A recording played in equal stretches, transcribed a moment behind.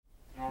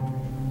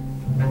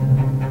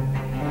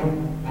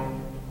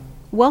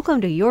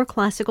Welcome to Your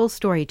Classical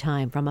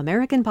Storytime from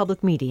American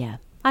Public Media.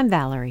 I'm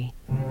Valerie.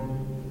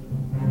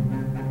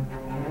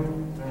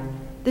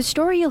 The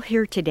story you'll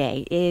hear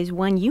today is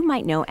one you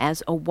might know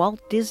as a Walt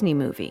Disney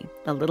movie,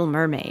 The Little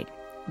Mermaid.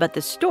 But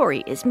the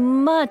story is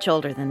much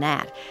older than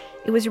that.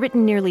 It was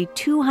written nearly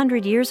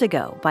 200 years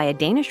ago by a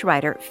Danish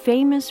writer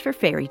famous for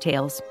fairy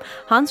tales,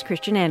 Hans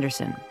Christian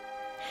Andersen.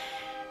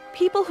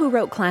 People who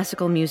wrote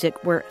classical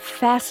music were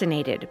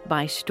fascinated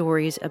by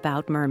stories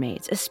about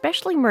mermaids,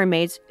 especially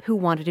mermaids who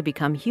wanted to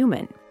become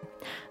human.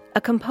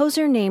 A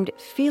composer named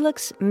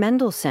Felix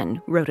Mendelssohn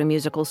wrote a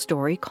musical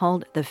story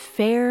called The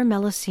Fair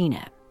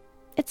Melusina.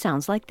 It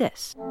sounds like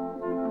this.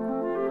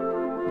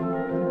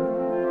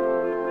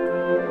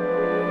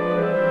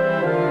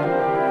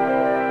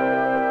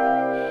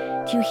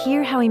 Do you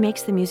hear how he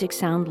makes the music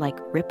sound like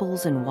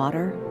ripples in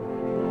water?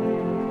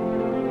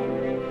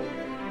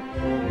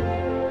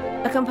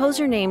 A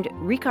composer named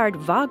Richard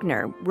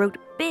Wagner wrote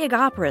big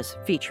operas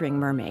featuring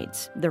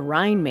mermaids, the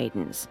Rhine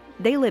Maidens.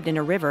 They lived in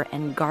a river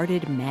and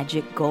guarded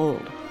magic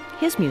gold.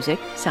 His music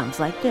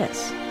sounds like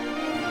this.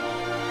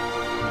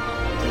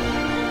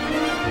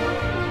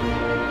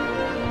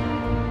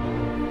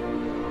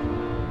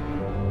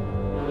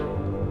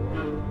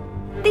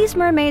 These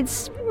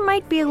mermaids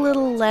might be a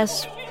little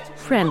less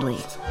friendly.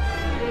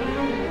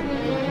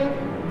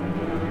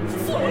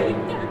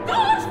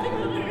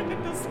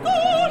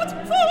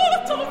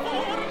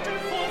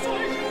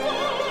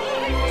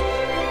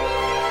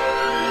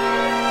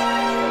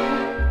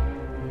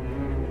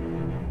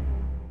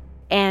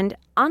 And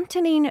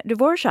Antonín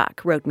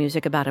Dvořák wrote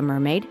music about a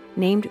mermaid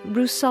named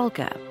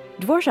Rusalka.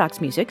 Dvořák's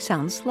music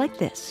sounds like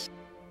this.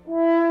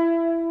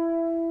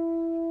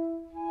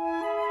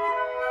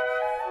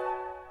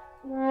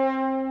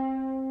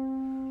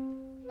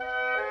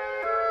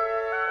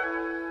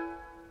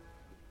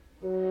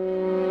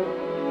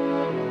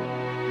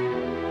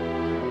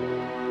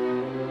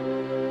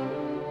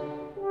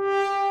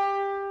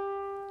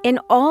 In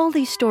all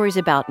these stories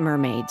about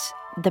mermaids,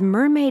 the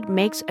mermaid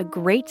makes a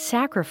great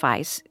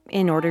sacrifice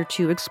in order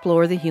to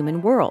explore the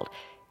human world.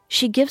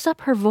 She gives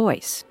up her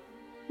voice.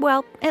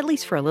 Well, at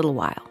least for a little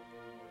while.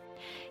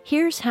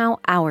 Here's how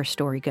our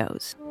story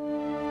goes.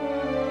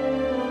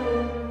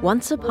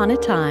 Once upon a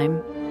time,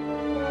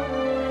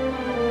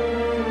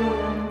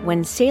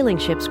 when sailing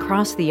ships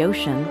crossed the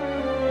ocean,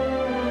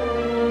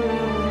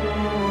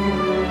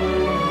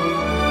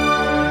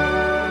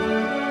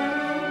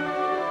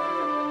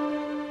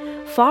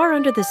 far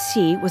under the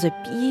sea was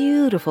a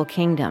beautiful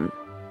kingdom.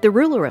 The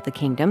ruler of the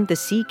kingdom, the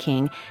Sea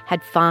King,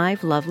 had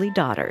 5 lovely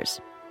daughters,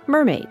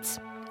 mermaids,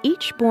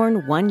 each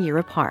born 1 year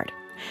apart.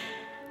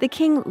 The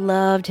king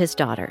loved his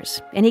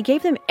daughters, and he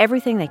gave them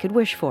everything they could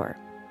wish for.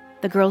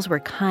 The girls were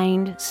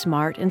kind,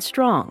 smart, and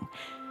strong.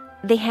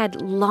 They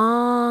had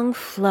long,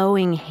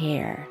 flowing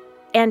hair,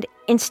 and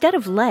instead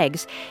of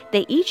legs,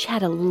 they each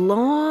had a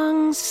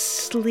long,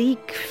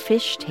 sleek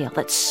fishtail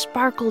that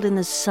sparkled in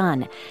the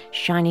sun,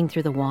 shining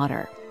through the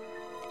water.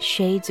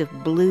 Shades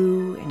of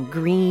blue and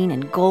green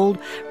and gold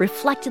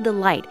reflected the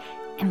light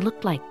and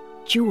looked like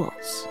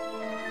jewels.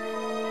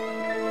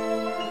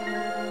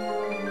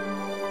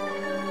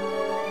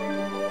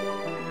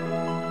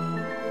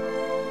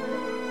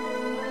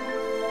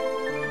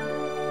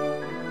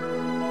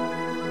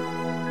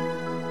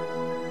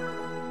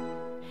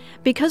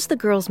 Because the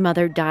girls'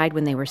 mother died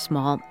when they were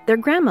small, their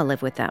grandma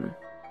lived with them.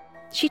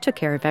 She took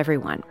care of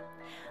everyone.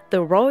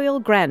 The royal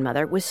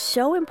grandmother was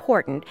so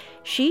important,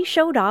 she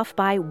showed off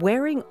by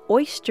wearing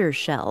oyster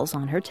shells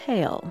on her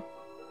tail.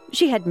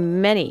 She had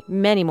many,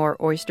 many more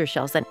oyster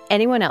shells than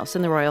anyone else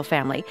in the royal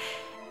family,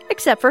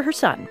 except for her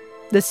son,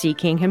 the Sea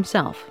King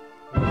himself.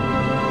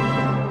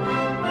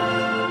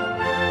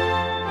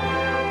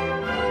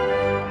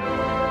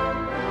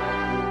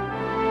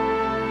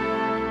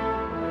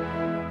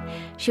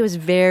 She was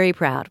very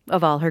proud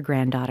of all her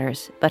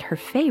granddaughters, but her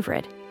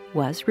favorite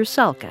was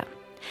Rusalka.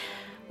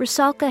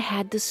 Rusalka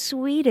had the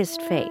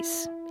sweetest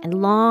face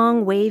and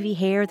long, wavy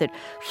hair that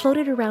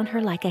floated around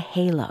her like a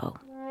halo.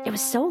 It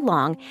was so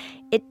long,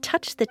 it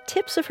touched the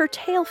tips of her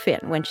tail fin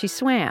when she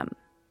swam.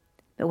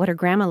 But what her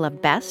grandma loved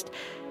best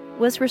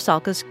was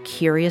Rusalka's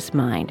curious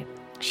mind.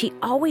 She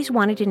always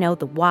wanted to know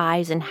the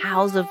whys and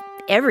hows of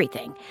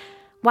everything.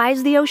 Why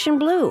is the ocean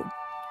blue?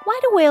 Why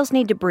do whales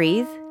need to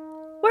breathe?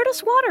 Where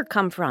does water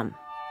come from?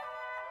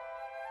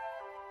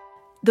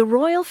 The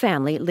royal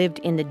family lived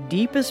in the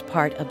deepest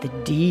part of the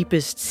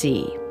deepest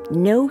sea.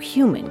 No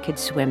human could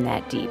swim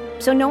that deep,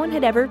 so no one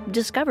had ever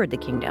discovered the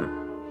kingdom.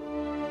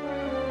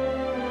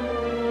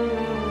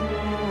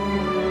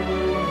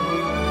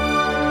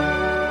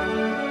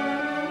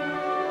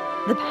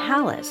 The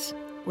palace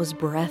was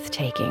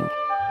breathtaking.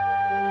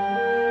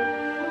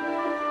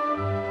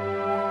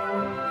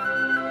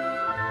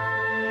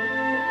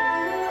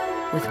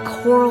 With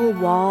coral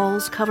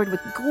walls covered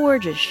with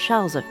gorgeous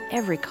shells of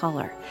every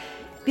color.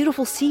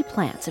 Beautiful sea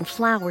plants and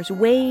flowers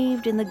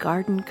waved in the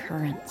garden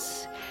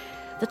currents.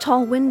 The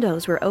tall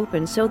windows were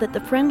open so that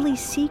the friendly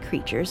sea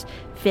creatures,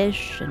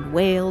 fish and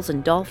whales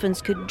and dolphins,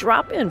 could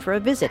drop in for a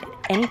visit at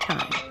any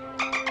time.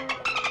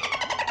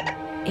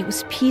 It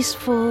was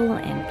peaceful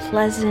and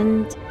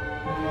pleasant,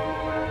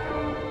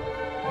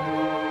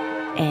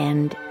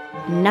 and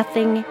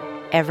nothing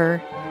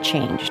ever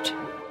changed.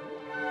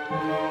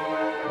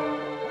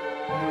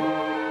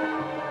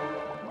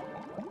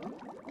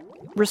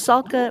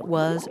 Rusalka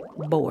was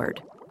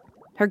bored.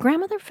 Her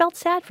grandmother felt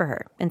sad for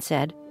her and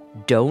said,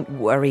 "Don't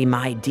worry,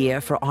 my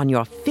dear, for on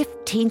your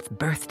 15th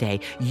birthday,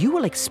 you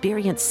will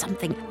experience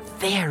something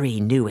very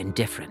new and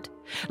different.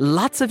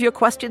 Lots of your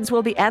questions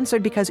will be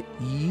answered because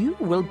you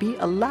will be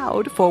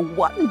allowed for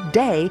one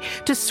day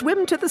to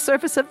swim to the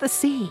surface of the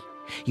sea.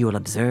 You will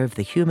observe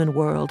the human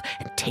world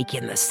and take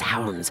in the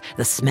sounds,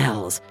 the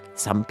smells,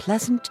 some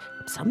pleasant,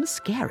 some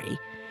scary.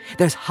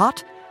 There's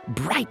hot,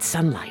 bright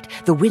sunlight.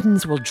 The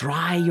winds will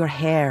dry your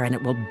hair and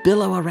it will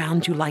billow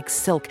around you like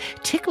silk,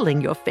 tickling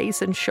your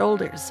face and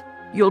shoulders.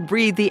 You'll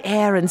breathe the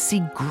air and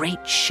see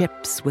great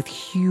ships with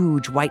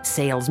huge white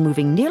sails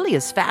moving nearly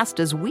as fast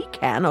as we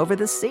can over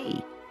the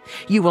sea.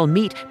 You will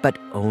meet, but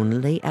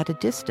only at a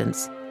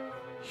distance,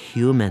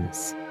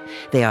 humans.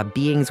 They are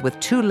beings with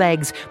 2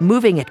 legs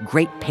moving at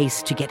great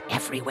pace to get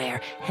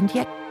everywhere and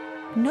yet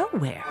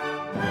nowhere.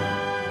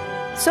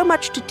 So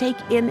much to take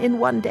in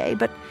one day,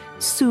 but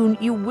soon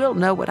you will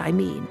know what I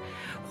mean.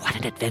 What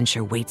an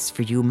adventure waits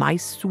for you, my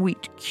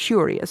sweet,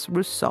 curious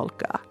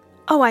Rusalka."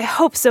 Oh, I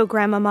hope so,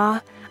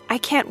 Grandmama. I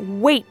can't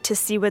wait to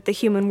see what the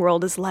human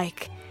world is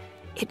like.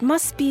 It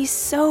must be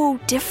so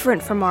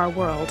different from our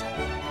world.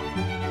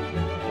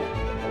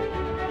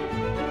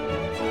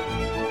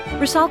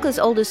 Rusalka's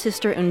oldest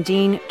sister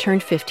Undine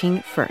turned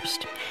 15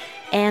 first,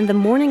 and the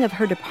morning of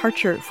her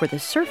departure for the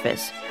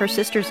surface, her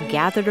sisters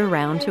gathered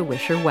around to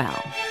wish her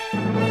well.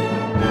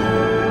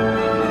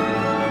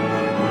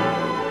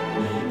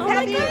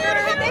 Happy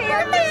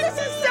birthday! This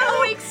is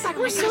so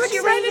exciting. We're so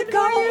ready to go.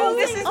 Oh,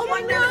 this is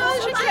wonderful.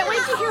 I can't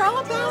wait to hear all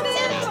about it.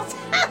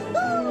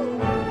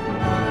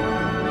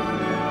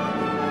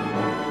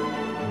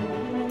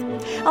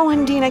 Oh,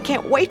 Undine, I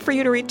can't wait for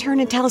you to return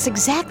and tell us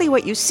exactly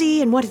what you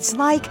see and what it's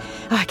like.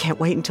 I can't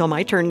wait until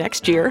my turn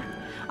next year.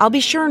 I'll be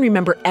sure and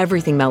remember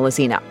everything,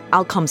 Melusina.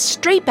 I'll come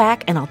straight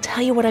back and I'll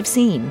tell you what I've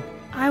seen.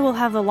 I will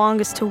have the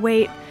longest to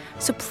wait,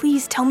 so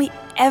please tell me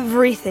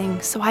everything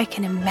so I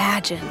can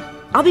imagine.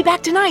 I'll be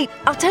back tonight.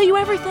 I'll tell you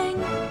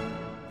everything.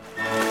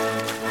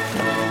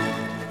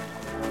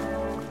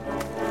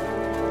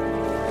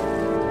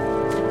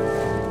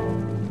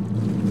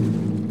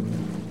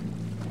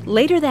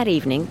 Later that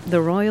evening,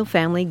 the royal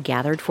family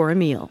gathered for a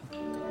meal.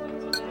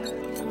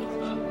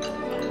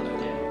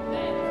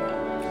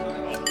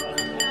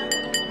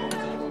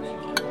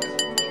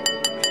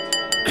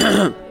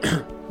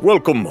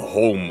 Welcome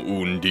home,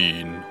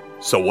 Undine.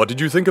 So what did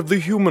you think of the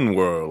human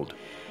world?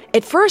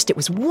 At first, it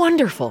was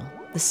wonderful.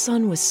 The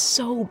sun was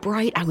so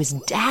bright, I was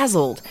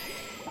dazzled.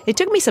 It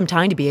took me some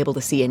time to be able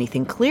to see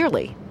anything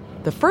clearly.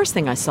 The first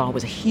thing I saw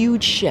was a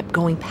huge ship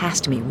going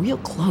past me real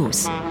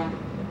close.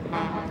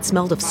 It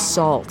smelled of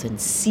salt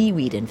and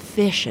seaweed and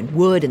fish and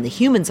wood, and the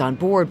humans on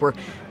board were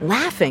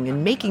laughing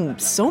and making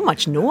so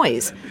much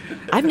noise.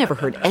 I've never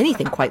heard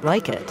anything quite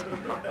like it.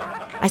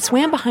 I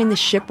swam behind the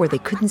ship where they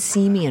couldn't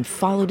see me and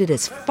followed it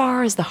as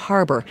far as the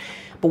harbor.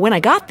 But when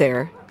I got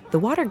there, the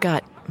water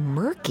got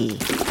murky.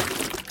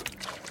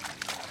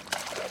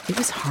 It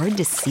was hard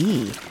to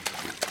see.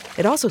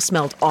 It also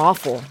smelled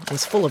awful. It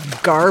was full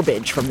of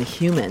garbage from the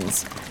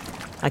humans.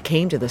 I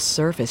came to the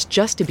surface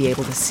just to be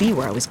able to see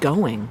where I was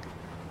going.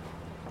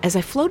 As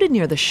I floated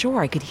near the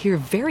shore, I could hear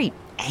very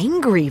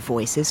angry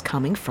voices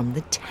coming from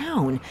the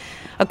town.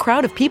 A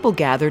crowd of people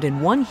gathered,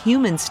 and one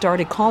human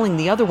started calling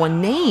the other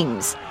one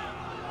names.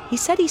 He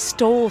said he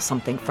stole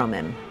something from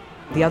him.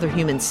 The other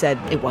human said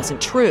it wasn't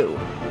true.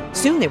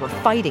 Soon they were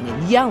fighting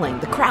and yelling.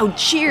 The crowd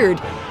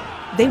cheered.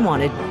 They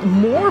wanted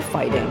more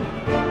fighting.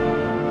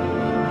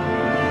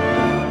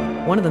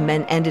 One of the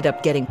men ended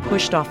up getting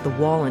pushed off the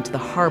wall into the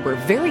harbor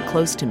very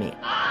close to me.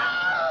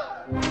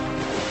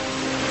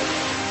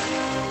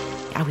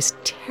 I was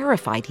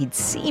terrified he'd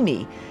see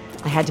me.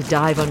 I had to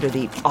dive under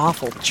the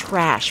awful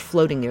trash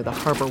floating near the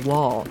harbor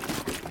wall.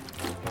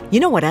 You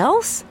know what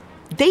else?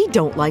 They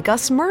don't like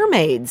us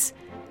mermaids.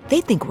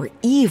 They think we're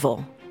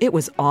evil. It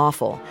was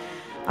awful.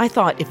 I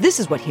thought, if this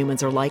is what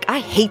humans are like, I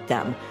hate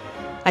them.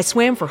 I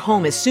swam for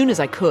home as soon as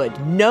I could.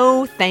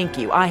 No, thank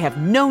you. I have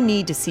no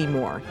need to see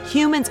more.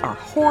 Humans are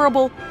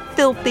horrible,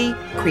 filthy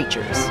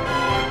creatures.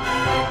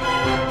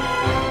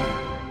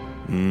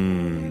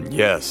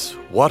 Yes.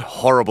 What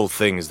horrible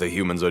things the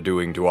humans are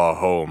doing to our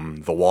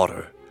home, the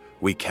water.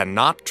 We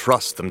cannot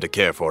trust them to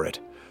care for it.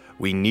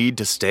 We need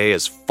to stay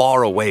as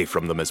far away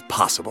from them as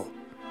possible.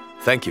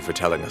 Thank you for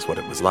telling us what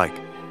it was like.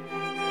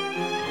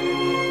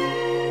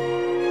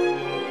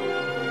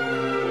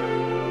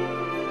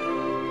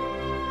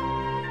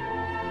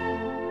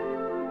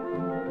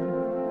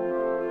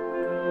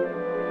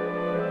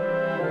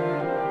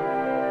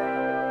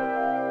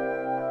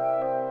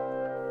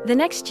 The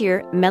next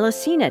year,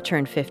 Melusina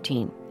turned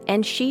 15,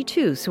 and she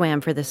too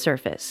swam for the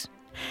surface.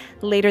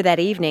 Later that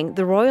evening,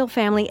 the royal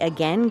family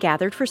again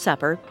gathered for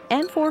supper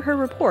and for her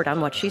report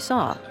on what she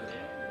saw.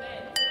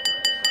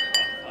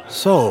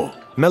 So,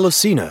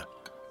 Melusina,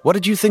 what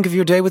did you think of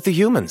your day with the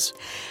humans?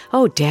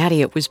 Oh,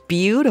 Daddy, it was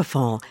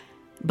beautiful.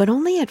 But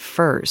only at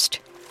first.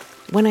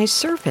 When I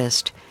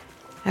surfaced,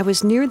 I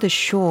was near the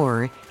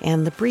shore,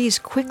 and the breeze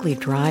quickly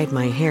dried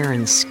my hair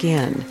and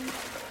skin.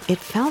 It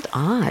felt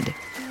odd,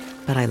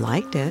 but I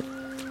liked it.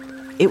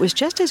 It was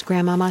just as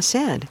Grandmama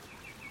said.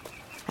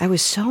 I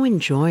was so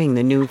enjoying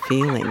the new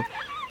feeling.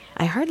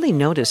 I hardly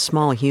noticed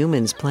small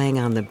humans playing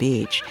on the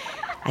beach.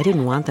 I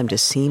didn't want them to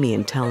see me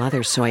and tell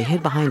others, so I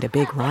hid behind a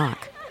big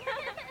rock.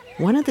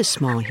 One of the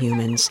small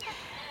humans,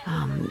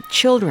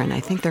 children, I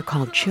think they're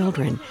called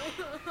children,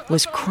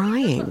 was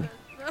crying.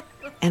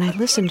 And I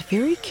listened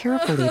very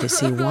carefully to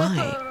see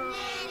why.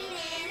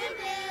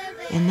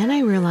 And then I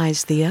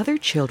realized the other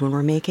children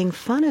were making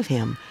fun of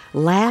him,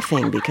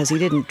 laughing because he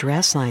didn't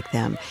dress like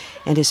them,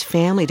 and his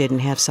family didn't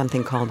have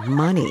something called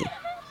money.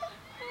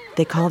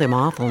 They called him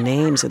awful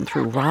names and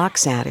threw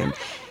rocks at him,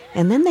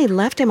 and then they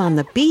left him on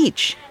the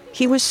beach.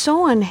 He was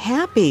so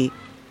unhappy.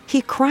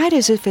 He cried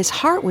as if his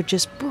heart would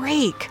just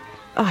break.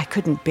 Oh, I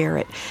couldn't bear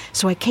it,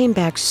 so I came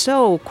back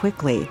so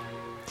quickly.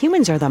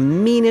 Humans are the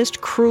meanest,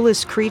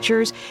 cruelest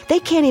creatures. They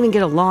can't even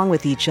get along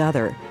with each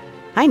other.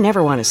 I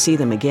never want to see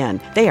them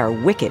again. They are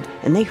wicked,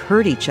 and they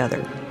hurt each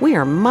other. We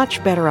are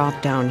much better off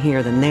down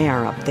here than they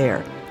are up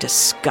there.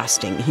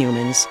 Disgusting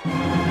humans.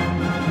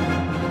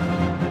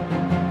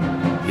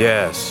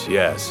 Yes,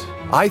 yes.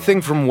 I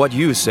think from what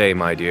you say,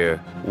 my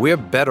dear, we're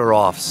better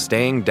off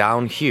staying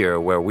down here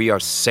where we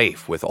are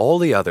safe with all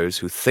the others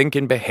who think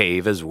and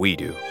behave as we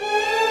do.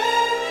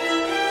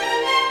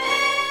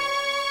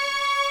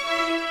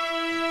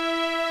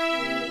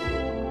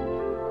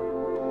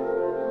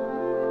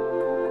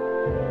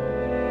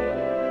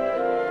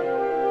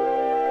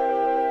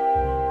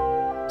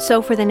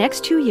 So for the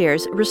next 2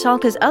 years,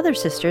 Rusalka's other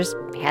sisters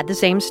had the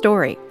same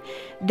story.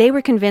 They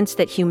were convinced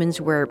that humans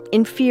were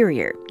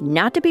inferior,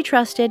 not to be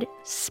trusted,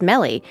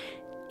 smelly,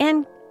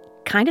 and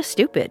kind of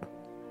stupid.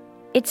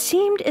 It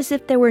seemed as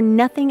if there were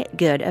nothing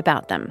good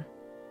about them.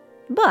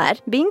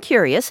 But, being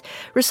curious,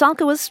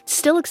 Rusalka was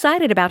still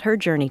excited about her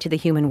journey to the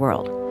human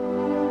world.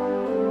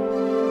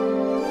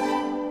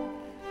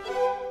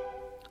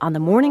 On the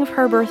morning of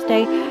her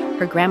birthday,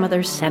 her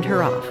grandmother sent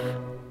her off.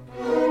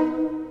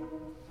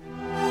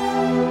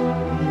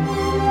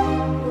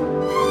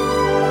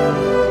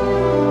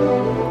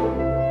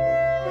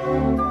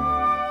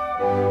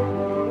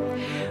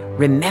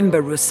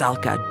 Remember,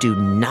 Rusalka, do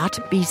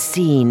not be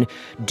seen,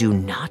 do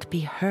not be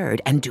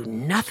heard, and do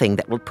nothing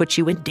that will put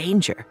you in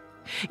danger.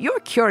 Your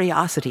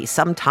curiosity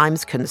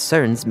sometimes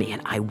concerns me,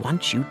 and I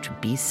want you to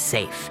be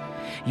safe.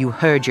 You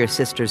heard your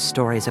sister's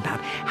stories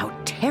about how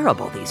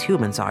terrible these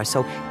humans are,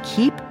 so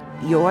keep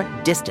your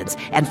distance,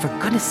 and for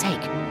goodness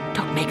sake,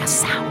 don't make a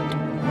sound.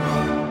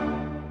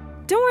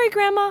 Don't worry,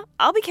 Grandma.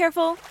 I'll be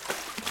careful.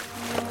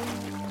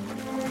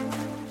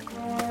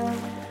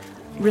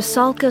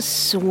 Rusalka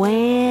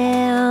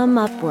swam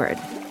upward,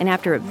 and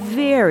after a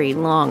very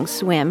long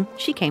swim,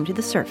 she came to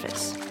the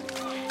surface.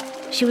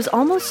 She was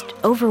almost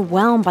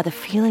overwhelmed by the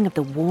feeling of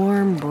the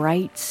warm,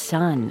 bright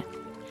sun.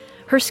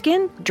 Her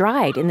skin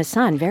dried in the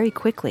sun very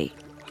quickly.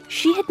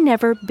 She had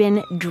never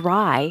been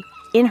dry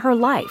in her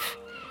life,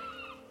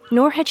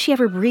 nor had she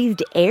ever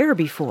breathed air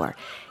before,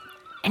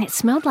 and it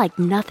smelled like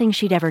nothing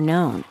she'd ever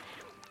known.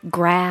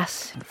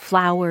 Grass, and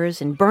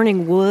flowers, and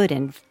burning wood,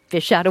 and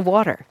fish out of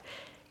water.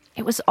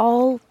 It was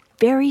all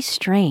very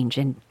strange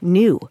and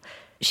new.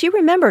 She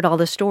remembered all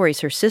the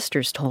stories her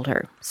sisters told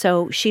her,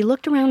 so she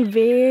looked around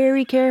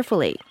very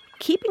carefully,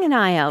 keeping an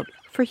eye out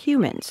for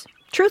humans.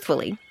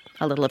 Truthfully,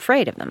 a little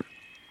afraid of them.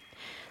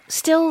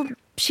 Still,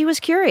 she was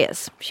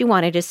curious. She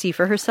wanted to see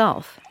for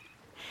herself.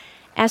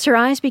 As her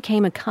eyes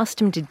became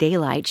accustomed to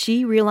daylight,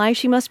 she realized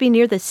she must be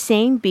near the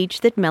same beach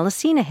that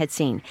Melusina had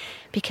seen,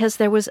 because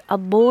there was a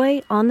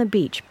boy on the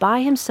beach by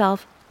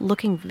himself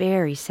looking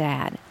very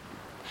sad.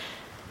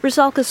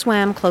 Rusalka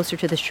swam closer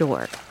to the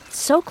shore,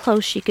 so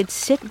close she could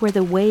sit where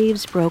the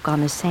waves broke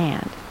on the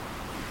sand.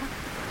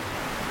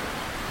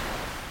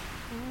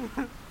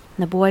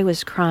 The boy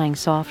was crying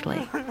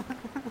softly.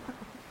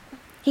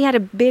 He had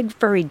a big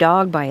furry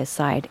dog by his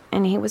side,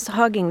 and he was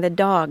hugging the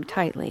dog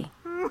tightly.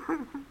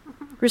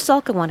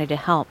 Rusalka wanted to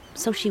help,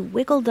 so she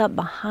wiggled up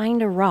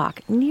behind a rock,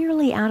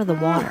 nearly out of the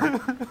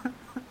water.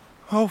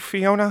 Oh,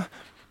 Fiona,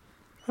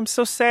 I'm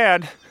so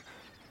sad.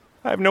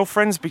 I have no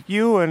friends but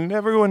you, and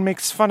everyone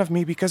makes fun of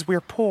me because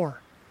we're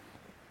poor.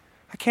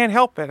 I can't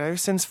help it. Ever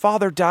since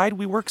Father died,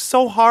 we work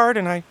so hard,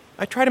 and I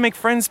try to make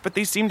friends, but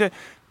they seem to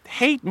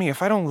hate me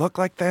if I don't look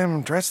like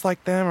them, dress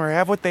like them, or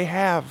have what they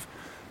have.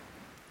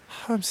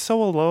 I'm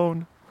so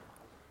alone.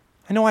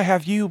 I know I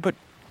have you, but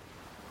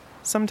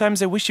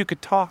sometimes I wish you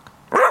could talk.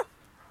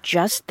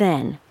 Just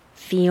then,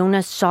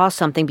 Fiona saw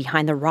something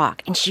behind the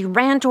rock, and she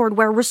ran toward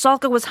where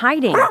Rusalka was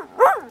hiding.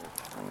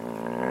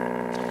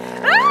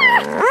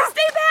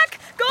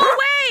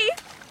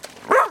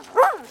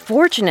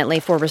 Fortunately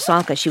for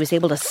Rusalka, she was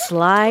able to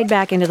slide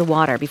back into the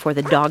water before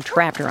the dog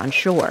trapped her on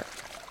shore.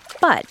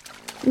 But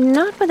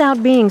not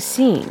without being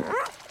seen.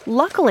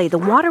 Luckily, the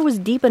water was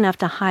deep enough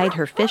to hide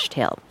her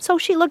fishtail, so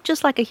she looked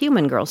just like a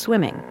human girl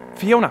swimming.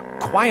 Fiona,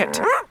 quiet.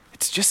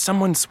 It's just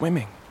someone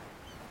swimming.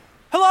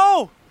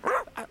 Hello!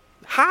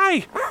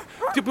 Hi!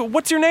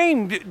 What's your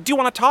name? Do you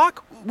want to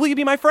talk? Will you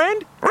be my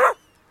friend?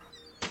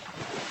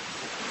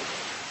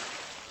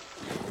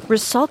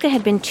 Rusalka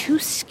had been too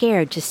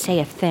scared to say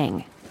a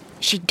thing.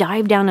 She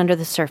dived down under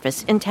the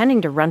surface,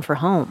 intending to run for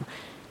home.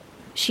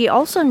 She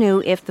also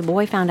knew if the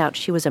boy found out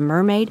she was a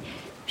mermaid,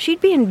 she'd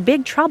be in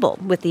big trouble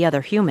with the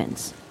other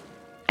humans.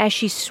 As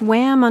she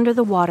swam under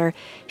the water,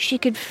 she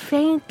could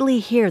faintly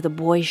hear the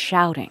boys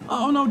shouting.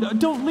 Oh, no,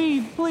 don't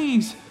leave,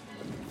 please.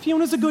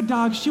 Fiona's a good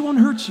dog. She won't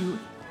hurt you.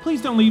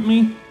 Please don't leave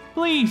me.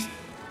 Please.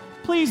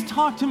 Please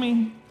talk to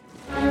me.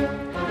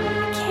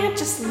 I can't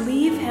just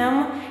leave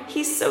him.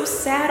 He's so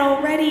sad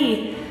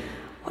already.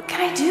 What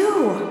can I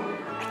do?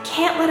 I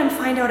can't let him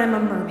find out I'm a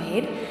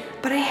mermaid,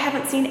 but I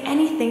haven't seen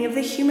anything of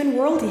the human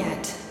world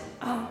yet.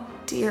 Oh,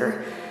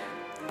 dear.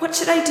 What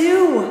should I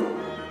do?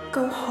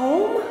 Go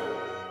home?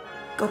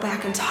 Go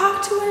back and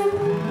talk to him?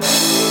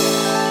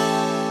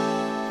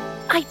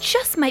 I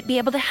just might be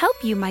able to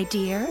help you, my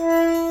dear.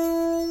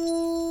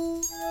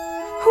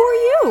 Who are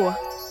you?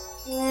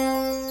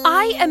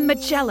 I am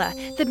Magella,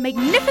 the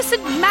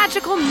magnificent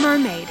magical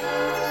mermaid.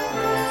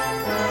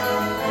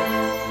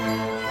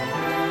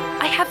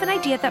 I have an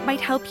idea that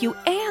might help you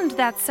and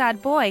that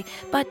sad boy,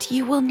 but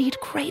you will need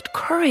great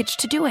courage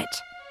to do it.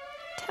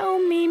 Tell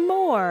me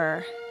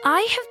more.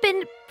 I have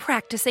been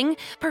practicing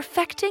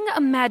perfecting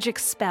a magic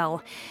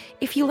spell.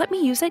 If you let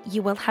me use it,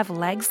 you will have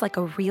legs like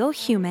a real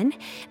human,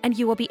 and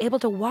you will be able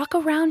to walk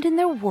around in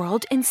their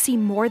world and see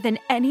more than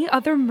any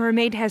other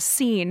mermaid has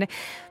seen.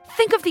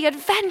 Think of the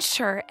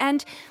adventure,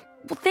 and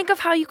think of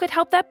how you could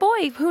help that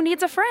boy who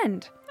needs a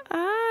friend.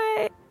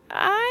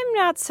 I'm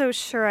not so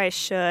sure I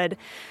should.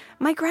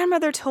 My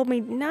grandmother told me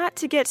not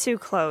to get too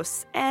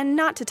close and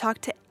not to talk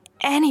to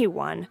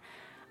anyone.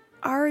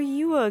 Are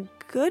you a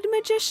good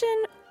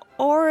magician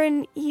or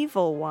an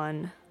evil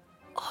one?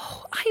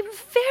 Oh, I'm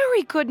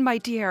very good, my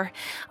dear.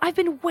 I've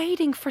been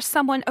waiting for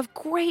someone of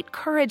great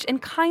courage and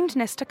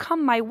kindness to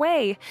come my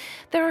way.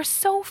 There are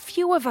so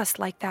few of us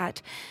like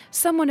that.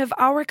 Someone of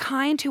our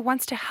kind who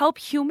wants to help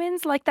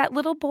humans like that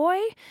little boy.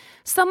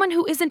 Someone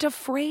who isn't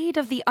afraid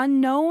of the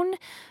unknown.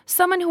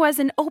 Someone who has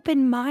an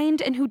open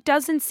mind and who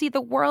doesn't see the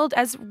world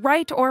as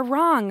right or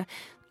wrong.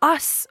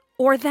 Us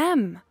or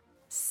them.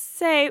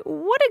 Say,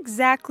 what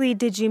exactly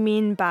did you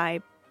mean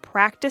by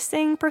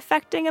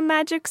perfecting a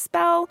magic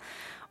spell?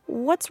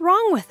 What's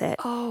wrong with it?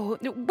 Oh,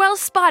 well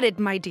spotted,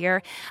 my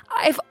dear.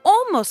 I've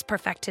almost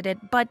perfected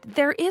it, but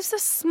there is a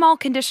small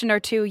condition or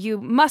two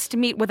you must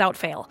meet without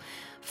fail.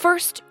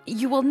 First,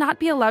 you will not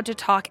be allowed to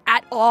talk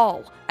at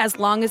all as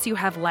long as you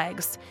have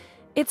legs.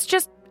 It's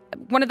just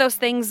one of those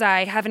things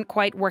I haven't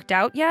quite worked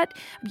out yet.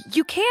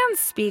 You can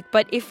speak,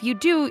 but if you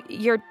do,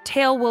 your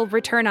tail will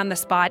return on the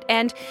spot,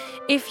 and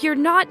if you're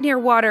not near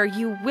water,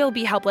 you will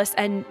be helpless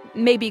and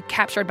maybe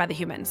captured by the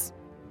humans.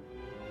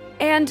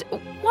 And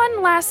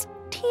one last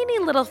teeny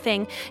little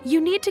thing, you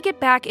need to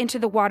get back into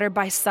the water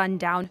by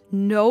sundown,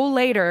 no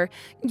later.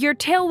 Your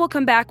tail will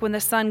come back when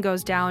the sun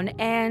goes down,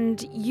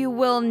 and you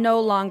will no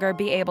longer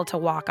be able to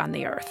walk on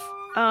the earth.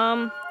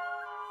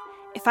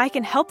 If I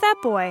can help that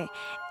boy,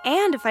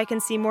 and if I can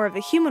see more of the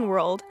human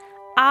world,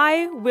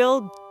 I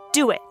will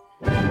do it.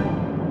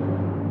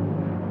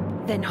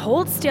 Then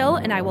hold still,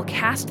 and I will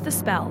cast the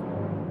spell.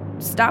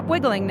 Stop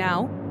wiggling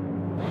now.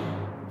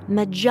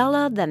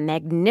 Magella, the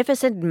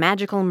magnificent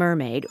magical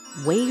mermaid,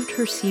 waved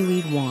her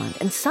seaweed wand,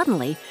 and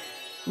suddenly,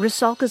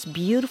 Rusalka's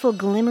beautiful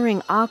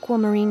glimmering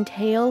aquamarine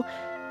tail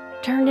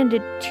turned into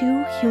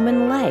 2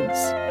 human legs.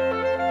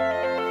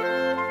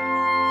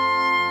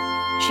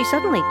 She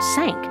suddenly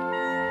sank.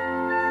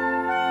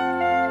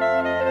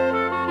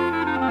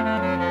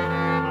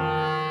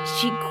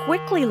 She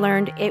quickly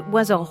learned it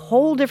was a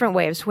whole different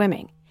way of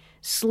swimming,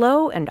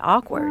 slow and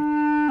awkward.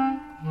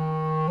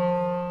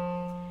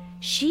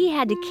 She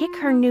had to kick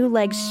her new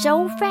legs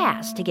so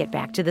fast to get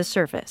back to the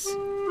surface.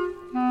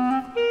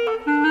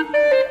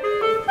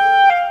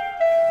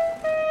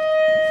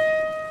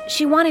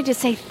 She wanted to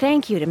say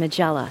thank you to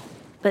Magella,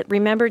 but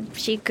remembered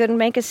she couldn't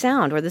make a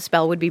sound or the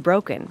spell would be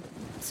broken.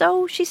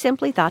 So she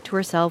simply thought to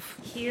herself,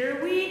 "Here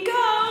we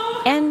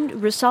go!" And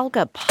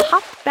Rusalka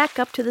popped back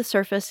up to the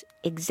surface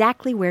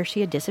exactly where she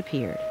had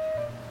disappeared.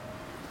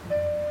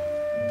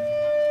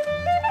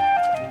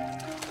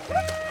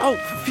 Oh,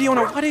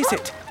 Fiona, what is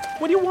it?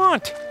 What do you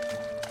want?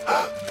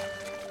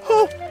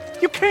 Oh,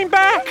 you came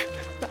back!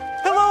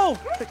 Hello!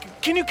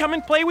 Can you come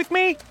and play with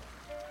me?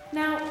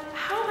 Now,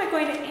 how am I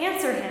going to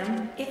answer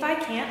him if I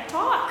can't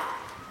talk?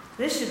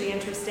 This should be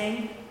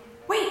interesting.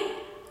 Wait,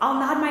 I'll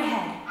nod my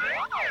head.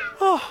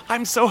 Oh,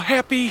 I'm so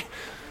happy.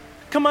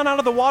 Come on out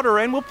of the water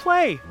and we'll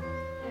play.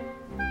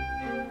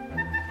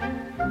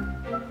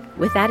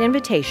 With that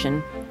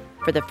invitation,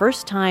 for the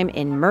first time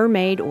in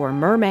mermaid or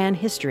merman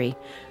history,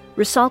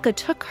 Rusalka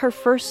took her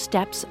first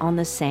steps on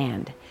the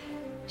sand.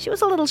 She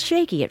was a little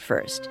shaky at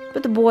first,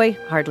 but the boy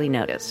hardly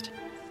noticed.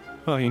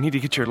 Well, you need to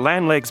get your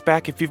land legs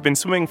back if you've been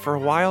swimming for a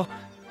while.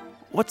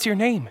 What's your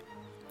name?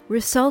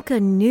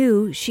 Rusalka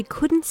knew she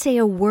couldn't say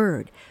a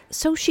word,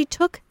 so she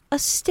took a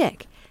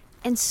stick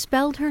and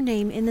spelled her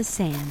name in the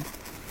sand.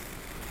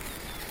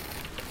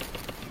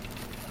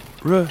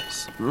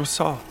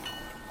 Rusalka?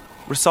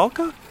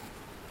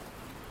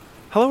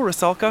 Hello,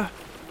 Rusalka.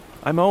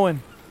 I'm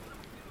Owen.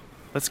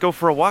 Let's go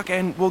for a walk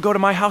and we'll go to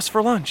my house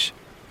for lunch.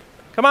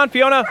 Come on,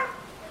 Fiona.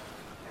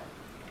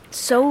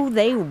 So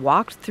they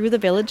walked through the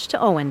village to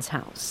Owen's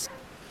house.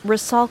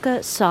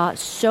 Rusalka saw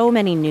so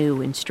many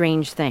new and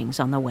strange things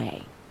on the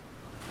way.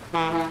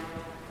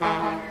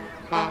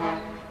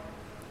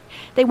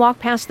 They walked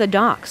past the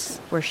docks,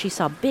 where she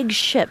saw big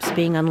ships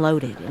being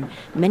unloaded and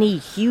many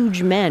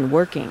huge men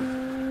working.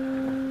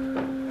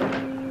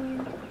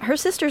 Her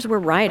sisters were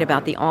right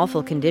about the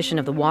awful condition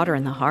of the water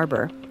in the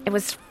harbor. It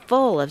was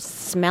full of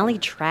smelly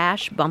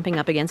trash bumping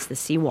up against the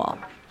seawall.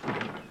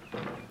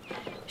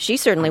 She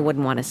certainly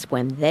wouldn't want to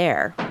swim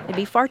there. It'd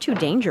be far too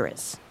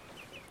dangerous.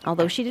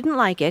 Although she didn't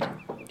like it,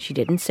 she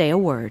didn't say a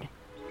word.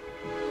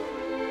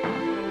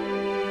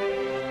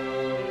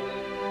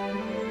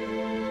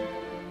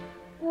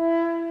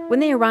 When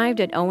they arrived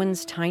at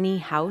Owen's tiny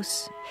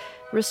house,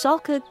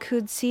 Rusalka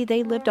could see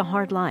they lived a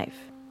hard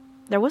life.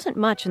 There wasn't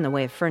much in the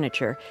way of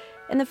furniture,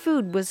 and the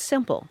food was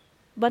simple,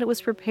 but it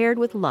was prepared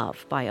with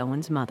love by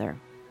Owen's mother.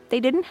 They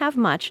didn't have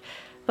much,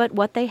 but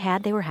what they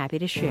had they were happy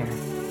to share.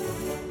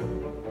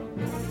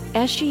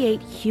 As she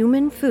ate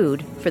human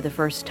food for the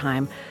first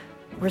time,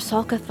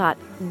 Rusalka thought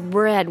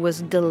bread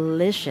was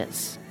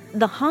delicious.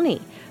 The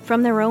honey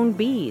from their own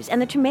bees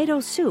and the tomato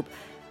soup,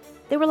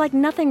 they were like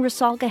nothing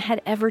Rusalka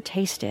had ever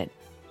tasted.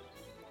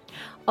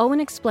 Owen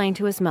explained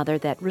to his mother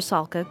that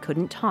Rusalka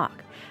couldn't talk,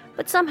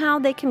 but somehow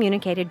they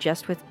communicated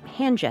just with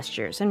hand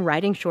gestures and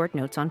writing short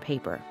notes on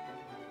paper.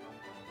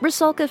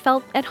 Rusalka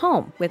felt at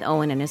home with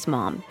Owen and his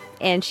mom,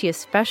 and she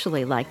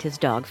especially liked his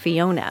dog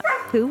Fiona,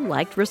 who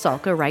liked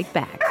Rusalka right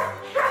back.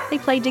 They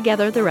played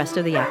together the rest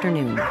of the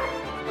afternoon.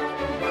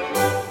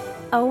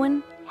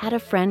 Owen had a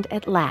friend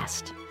at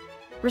last.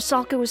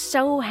 Rusalka was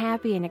so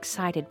happy and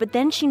excited, but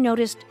then she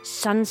noticed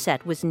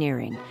sunset was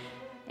nearing,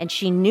 and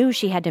she knew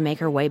she had to make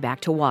her way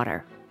back to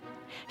water.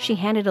 She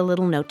handed a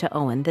little note to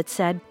Owen that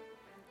said,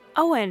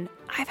 Owen,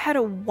 I've had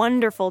a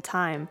wonderful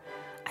time.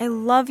 I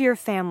love your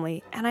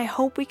family, and I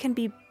hope we can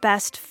be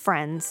best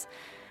friends.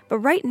 But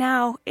right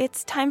now,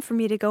 it's time for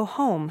me to go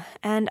home,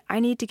 and I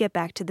need to get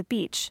back to the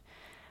beach.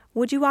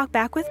 Would you walk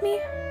back with me?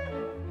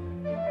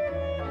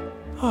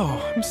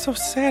 Oh, I'm so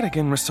sad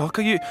again,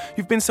 Rusalka.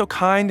 You've been so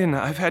kind, and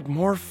I've had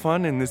more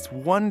fun in this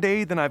one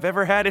day than I've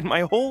ever had in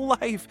my whole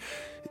life.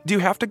 Do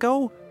you have to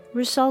go?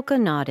 Rusalka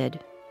nodded.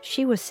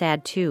 She was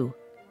sad, too.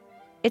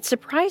 It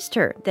surprised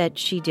her that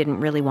she didn't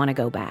really want to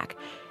go back.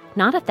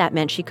 Not if that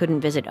meant she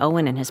couldn't visit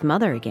Owen and his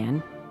mother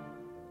again.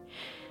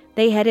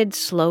 They headed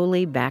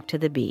slowly back to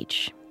the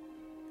beach.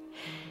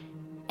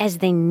 As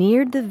they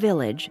neared the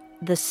village,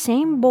 the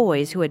same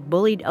boys who had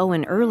bullied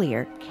Owen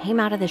earlier came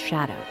out of the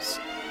shadows.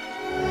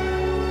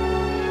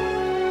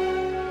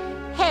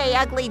 Hey,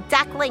 ugly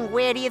duckling,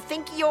 where do you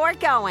think you're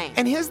going?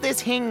 And who's this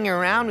hanging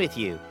around with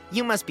you?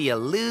 You must be a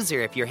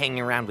loser if you're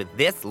hanging around with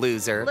this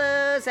loser.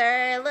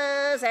 Loser,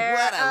 loser.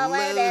 What a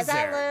Owen is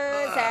a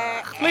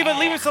loser.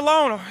 Leave us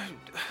alone.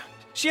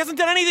 She hasn't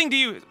done anything to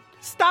you.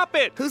 Stop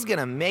it. Who's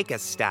gonna make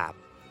us stop?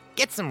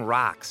 Get some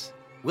rocks.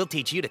 We'll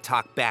teach you to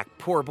talk back,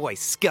 poor boy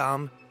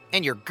scum.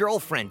 And your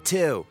girlfriend,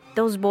 too.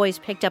 Those boys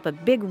picked up a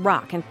big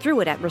rock and threw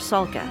it at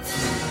Rusalka.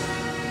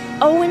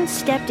 Owen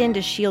stepped in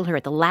to shield her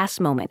at the last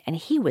moment, and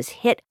he was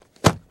hit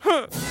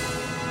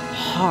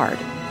hard.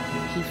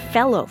 He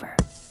fell over.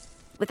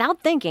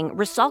 Without thinking,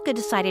 Rusalka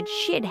decided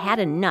she had had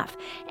enough,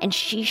 and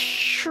she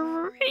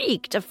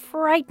shrieked a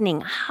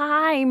frightening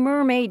high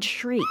mermaid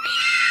shriek.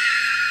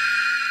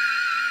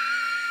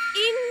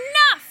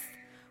 Enough!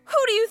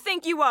 Who do you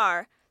think you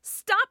are?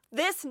 Stop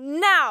this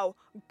now!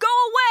 Go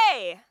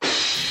away!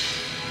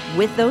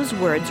 With those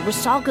words,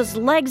 Rusalka's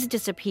legs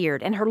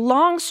disappeared and her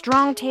long,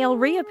 strong tail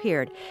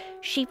reappeared.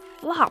 She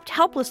flopped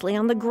helplessly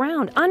on the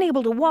ground,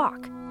 unable to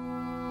walk.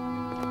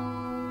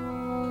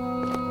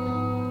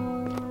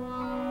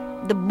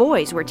 The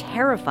boys were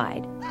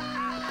terrified.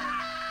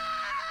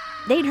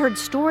 They'd heard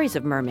stories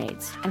of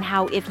mermaids and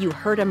how if you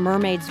heard a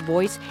mermaid's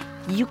voice,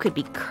 you could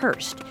be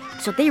cursed.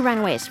 So they ran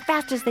away as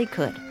fast as they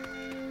could.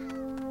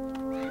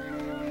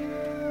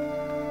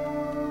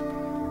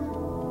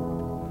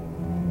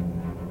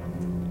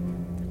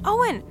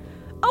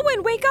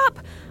 Owen, wake up!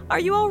 Are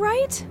you all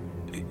right?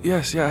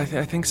 Yes, I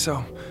think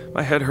so.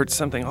 My head hurts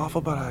something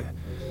awful, but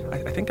I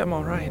think I'm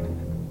all right.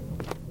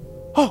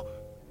 Oh!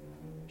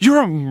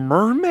 You're a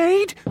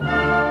mermaid? Oh,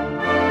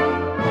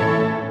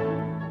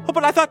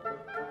 but I thought...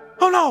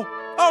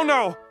 Oh,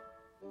 no!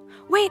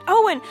 Wait,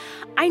 Owen,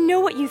 I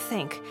know what you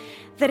think.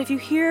 That if you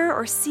hear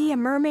or see a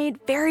mermaid,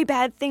 very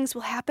bad things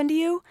will happen to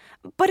you.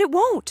 But it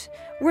won't.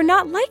 We're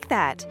not like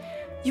that.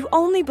 You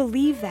only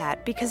believe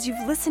that because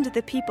you've listened to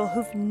the people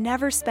who've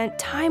never spent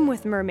time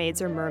with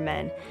mermaids or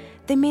mermen.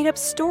 They made up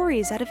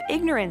stories out of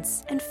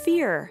ignorance and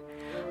fear.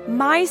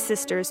 My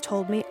sisters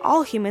told me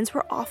all humans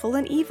were awful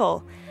and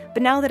evil,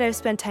 But now that I've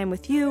spent time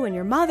with you and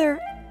your mother,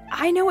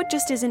 I know it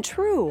just isn't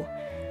true.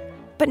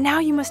 But now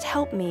you must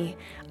help me.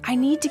 I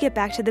need to get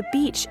back to the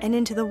beach and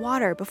into the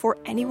water before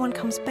anyone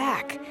comes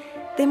back.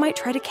 They might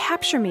try to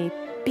capture me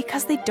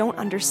because they don't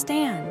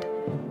understand.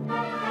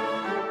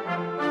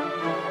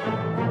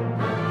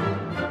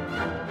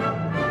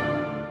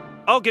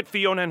 I'll get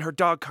Fiona and her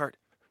dog cart.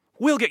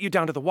 We'll get you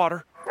down to the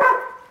water.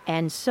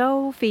 And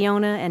so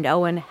Fiona and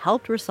Owen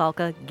helped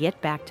Rusalka get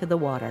back to the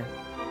water.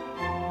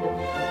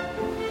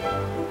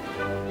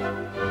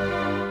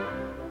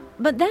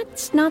 But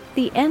that's not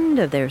the end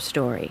of their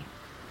story.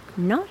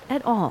 Not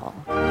at all.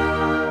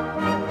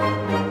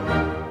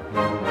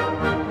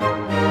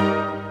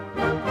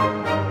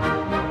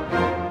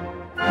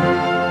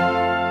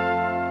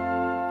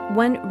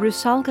 When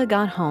Rusalka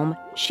got home,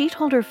 she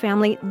told her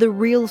family the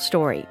real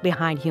story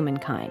behind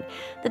humankind,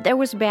 that there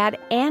was bad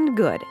and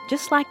good,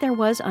 just like there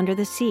was under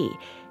the sea,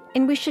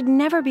 and we should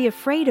never be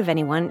afraid of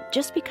anyone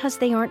just because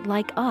they aren't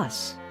like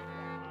us.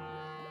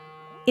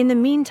 In the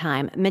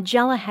meantime,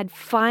 Magella had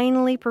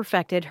finally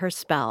perfected her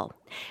spell.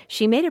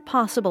 She made it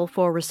possible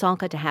for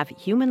Rusalka to have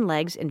human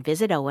legs and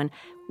visit Owen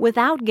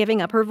without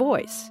giving up her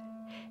voice.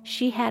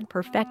 She had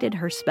perfected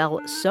her spell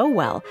so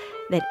well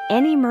that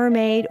any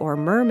mermaid or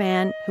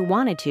merman who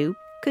wanted to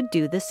could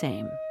do the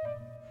same.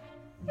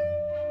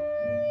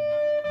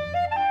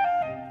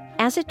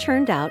 As it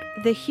turned out,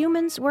 the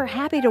humans were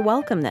happy to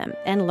welcome them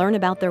and learn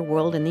about their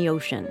world in the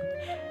ocean.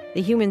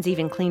 The humans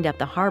even cleaned up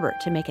the harbor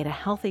to make it a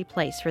healthy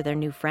place for their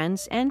new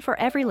friends and for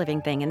every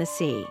living thing in the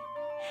sea.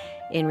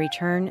 In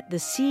return, the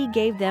sea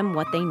gave them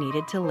what they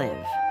needed to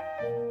live.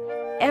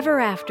 Ever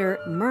after,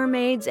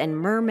 mermaids and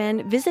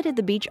mermen visited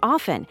the beach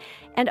often,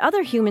 and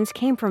other humans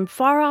came from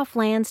far-off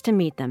lands to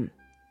meet them.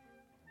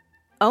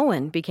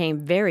 Owen became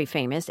very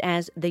famous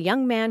as the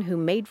young man who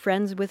made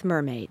friends with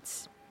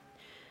mermaids.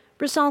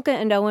 Rusalka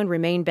and Owen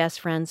remained best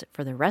friends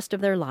for the rest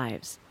of their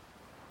lives.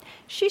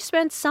 She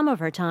spent some of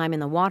her time in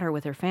the water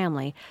with her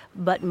family,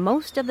 but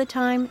most of the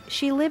time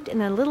she lived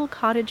in a little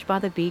cottage by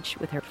the beach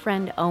with her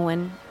friend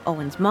Owen,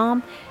 Owen's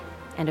mom,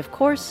 and of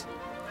course,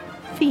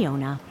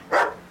 Fiona.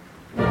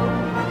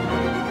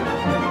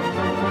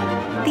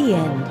 The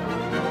end.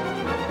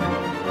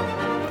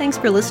 Thanks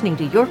for listening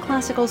to Your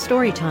Classical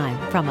Storytime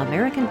from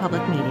American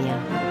Public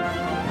Media.